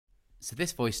So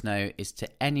this voice note is to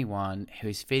anyone who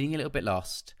is feeling a little bit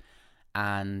lost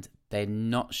and they're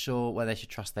not sure whether they should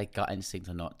trust their gut instinct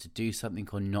or not, to do something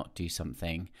or not do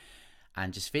something,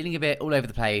 and just feeling a bit all over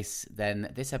the place.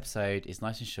 Then this episode is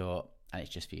nice and short and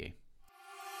it's just for you.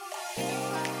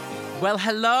 Well,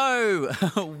 hello!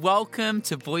 Welcome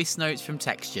to Voice Notes from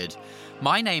Textured.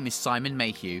 My name is Simon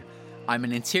Mayhew. I'm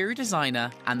an interior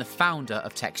designer and the founder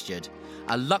of Textured,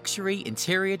 a luxury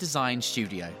interior design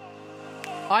studio.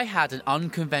 I had an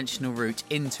unconventional route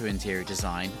into interior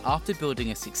design after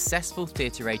building a successful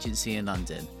theatre agency in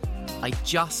London. I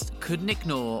just couldn't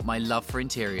ignore my love for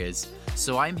interiors,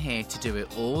 so I'm here to do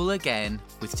it all again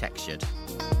with Textured.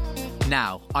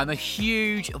 Now, I'm a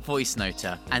huge voice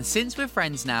noter, and since we're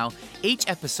friends now, each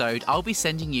episode I'll be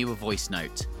sending you a voice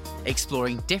note,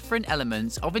 exploring different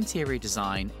elements of interior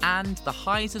design and the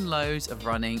highs and lows of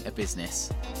running a business.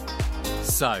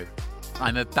 So,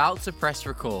 I'm about to press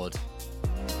record.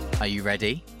 Are you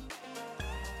ready?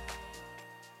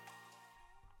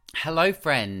 Hello,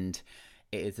 friend.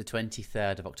 It is the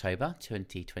 23rd of October,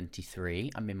 2023.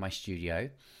 I'm in my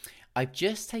studio. I've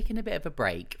just taken a bit of a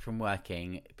break from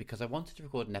working because I wanted to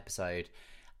record an episode,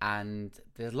 and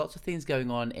there's lots of things going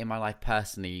on in my life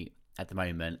personally at the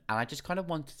moment, and I just kind of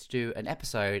wanted to do an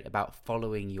episode about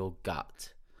following your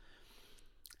gut.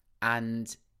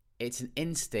 And it's an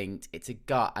instinct, it's a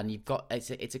gut, and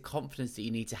it's a confidence that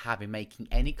you need to have in making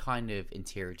any kind of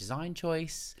interior design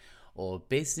choice or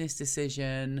business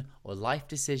decision or life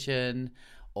decision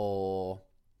or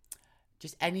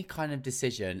just any kind of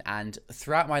decision. And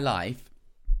throughout my life,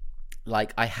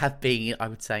 like, I have been, I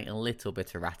would say, a little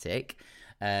bit erratic.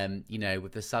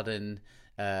 With the sudden,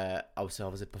 also I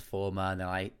was a performer, and then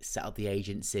I set up the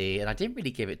agency, and I didn't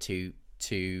really give it two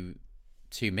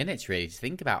minutes really to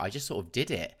think about. I just sort of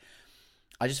did it.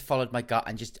 I just followed my gut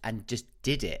and just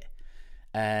did it,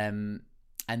 and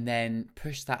then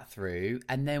pushed that through.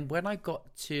 And then when I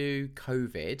got to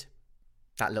COVID,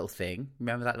 that little thing,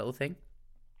 remember that little thing?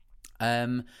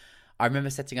 I remember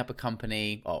setting up a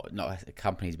company. Oh, not a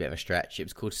company is a bit of a stretch. It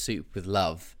was called Soup with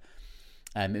Love.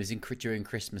 It was during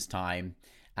Christmas time,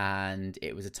 and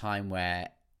it was a time where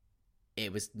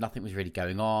nothing was really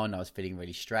going on. I was feeling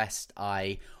really stressed.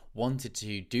 I wanted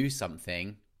to do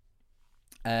something,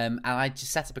 and I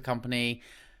just set up a company,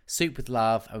 Soup with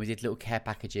Love, and we did little care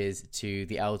packages to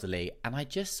the elderly. And I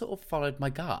just sort of followed my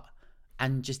gut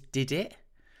and just did it.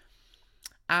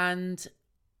 And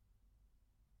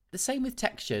the same with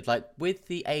Textured, like with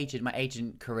my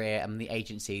agent career and the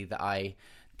agency that I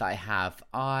have,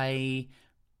 I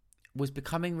was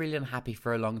becoming really unhappy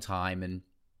for a long time, and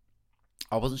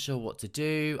I wasn't sure what to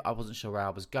do. I wasn't sure where I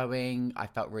was going. I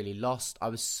felt really lost. I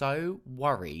was so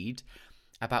worried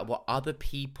about what other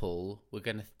people were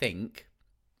going to think.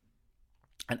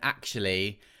 And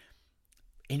actually,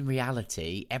 in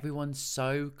reality, everyone's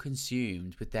so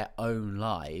consumed with their own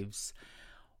lives.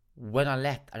 When I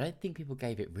left, I don't think people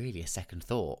gave it really a second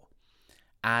thought.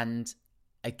 And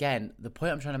again, the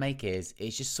point I'm trying to make is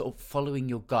just sort of following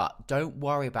your gut. Don't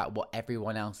worry about what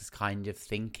everyone else is kind of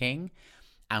thinking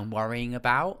and worrying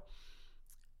about.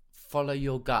 Follow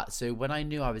your gut. So when I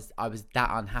knew I was that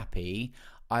unhappy,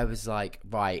 I was like,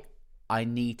 right, I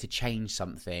need to change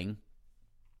something.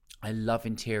 I love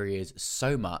interiors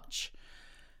so much.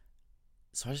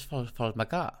 So I just followed my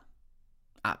gut.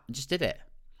 I just did it.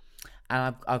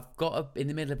 And I've got in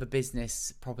the middle of a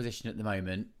business proposition at the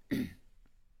moment,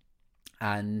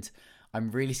 and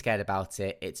I'm really scared about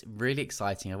it. It's really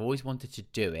exciting. I've always wanted to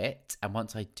do it, and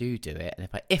once I do it, and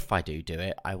if I do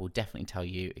it, I will definitely tell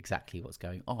you exactly what's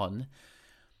going on.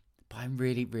 But I'm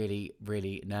really, really,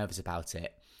 really nervous about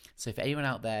it. So for anyone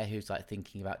out there who's like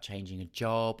thinking about changing a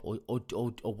job or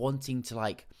wanting to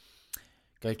like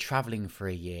go traveling for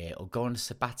a year or go on a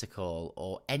sabbatical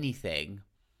or anything,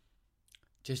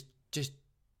 just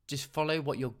follow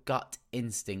what your gut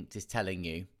instinct is telling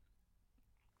you.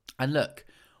 And look,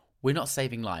 we're not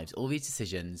saving lives. All these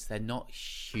decisions, they're not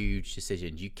huge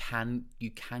decisions. You can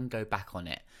go back on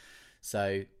it.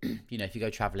 So, if you go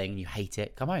traveling and you hate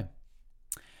it, come home.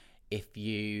 If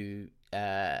you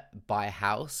buy a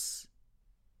house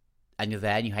and you're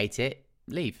there and you hate it,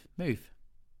 move.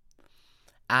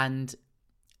 And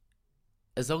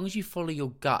as long as you follow your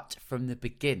gut from the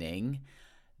beginning,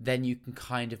 then you can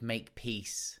kind of make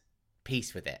peace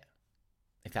with it,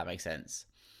 if that makes sense.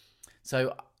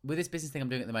 So with this business thing I'm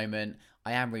doing at the moment,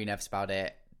 I am really nervous about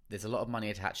it. There's a lot of money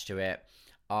attached to it.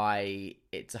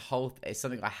 It's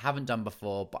something I haven't done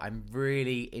before, but I'm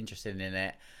really interested in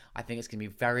it. I think it's going to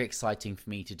be very exciting for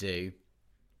me to do.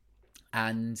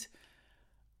 And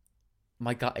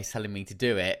my gut is telling me to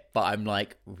do it, but I'm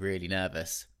like really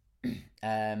nervous.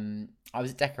 I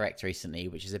was at Decorect recently,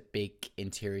 which is a big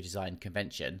interior design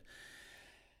convention.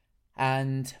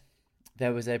 And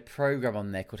there was a program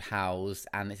on there called House,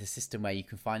 and it's a system where you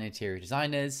can find interior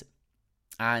designers.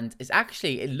 And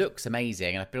it looks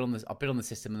amazing. And I've been on the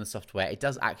system and the software. It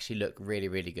does actually look really,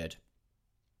 really good.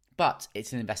 But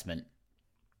it's an investment.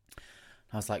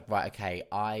 I was like, right, okay,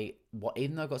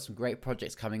 even though I've got some great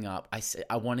projects coming up,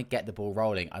 I want to get the ball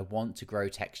rolling. I want to grow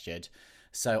Textured.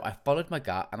 So I followed my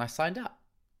gut and I signed up.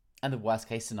 And the worst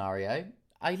case scenario,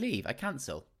 I leave, I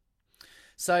cancel.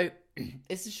 So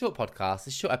it's a short podcast,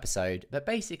 a short episode, but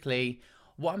basically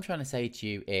what I'm trying to say to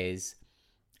you is,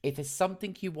 if there's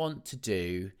something you want to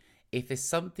do, if there's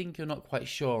something you're not quite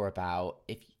sure about,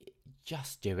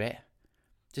 just do it.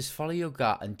 Just follow your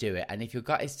gut and do it. And if your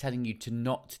gut is telling you to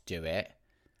not do it,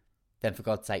 then for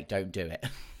God's sake, don't do it.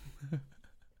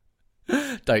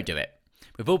 Don't do it.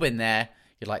 We've all been there.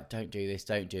 You're like, don't do this.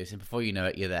 And before you know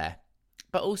it, you're there.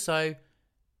 But also,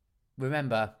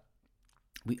 remember,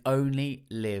 we only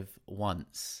live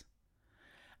once.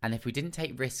 And if we didn't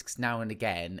take risks now and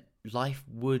again, life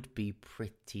would be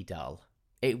pretty dull.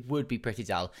 It would be pretty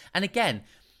dull. And again,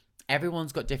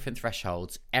 everyone's got different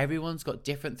thresholds. Everyone's got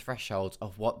different thresholds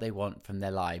of what they want from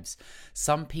their lives.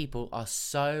 Some people are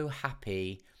so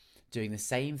happy doing the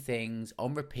same things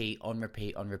on repeat.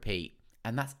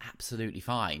 And that's absolutely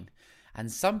fine. And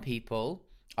some people,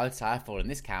 I would say I fall in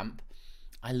this camp,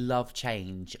 I love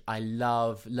change. I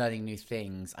love learning new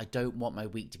things. I don't want my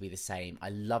week to be the same. I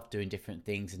love doing different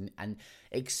things and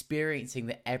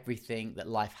experiencing everything that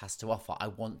life has to offer. I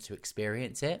want to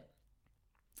experience it.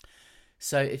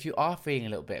 So if you are feeling a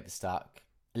little bit stuck,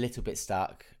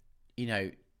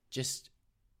 just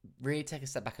really take a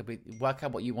step back a bit, work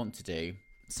out what you want to do.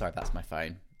 Sorry, that's my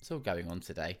phone. It's all going on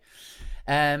today.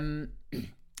 And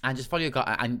just follow your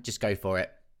gut and just go for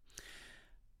it.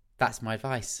 That's my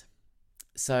advice.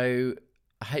 So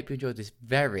I hope you enjoyed this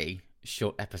very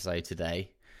short episode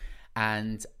today.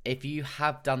 And if you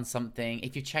have done something,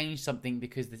 if you changed something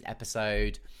because of this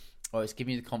episode, or it's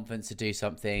giving you the confidence to do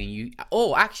something,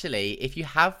 if you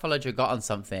have followed your gut on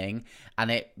something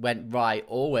and it went right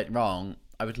or went wrong,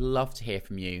 I would love to hear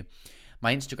from you.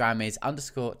 My Instagram is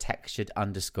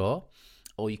 _textured_,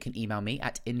 or you can email me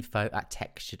at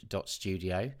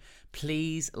info@textured.studio.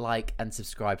 Please like and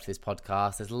subscribe to this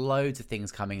podcast. There's loads of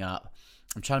things coming up.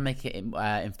 I'm trying to make it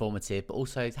informative, but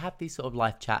also to have these sort of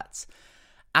life chats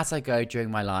as I go during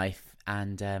my life.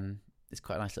 And it's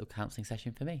quite a nice little counselling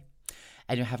session for me.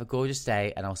 Anyway, have a gorgeous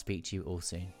day, and I'll speak to you all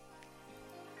soon.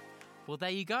 Well, there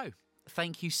you go.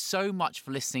 Thank you so much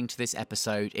for listening to this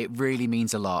episode. It really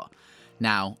means a lot.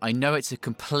 Now, I know it's a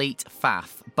complete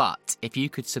faff, but if you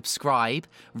could subscribe,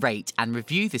 rate, and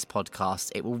review this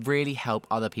podcast, it will really help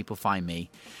other people find me.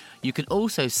 You can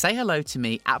also say hello to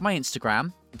me at my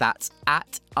Instagram. That's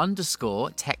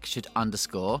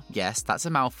 @_textured_. Yes, that's a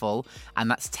mouthful, and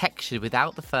that's textured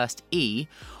without the first E.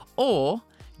 Or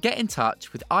get in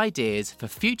touch with ideas for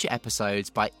future episodes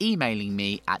by emailing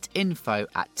me at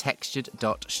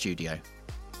info@textured.studio.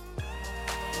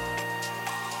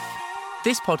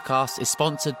 This podcast is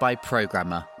sponsored by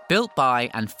Programmer. Built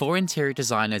by and for interior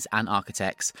designers and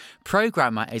architects,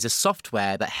 Programmer is a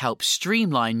software that helps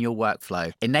streamline your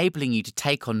workflow, enabling you to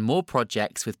take on more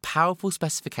projects with powerful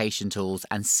specification tools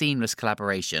and seamless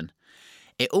collaboration.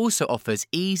 It also offers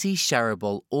easy,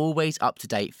 shareable, always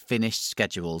up-to-date finished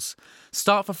schedules.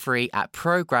 Start for free at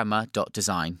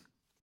programmer.design.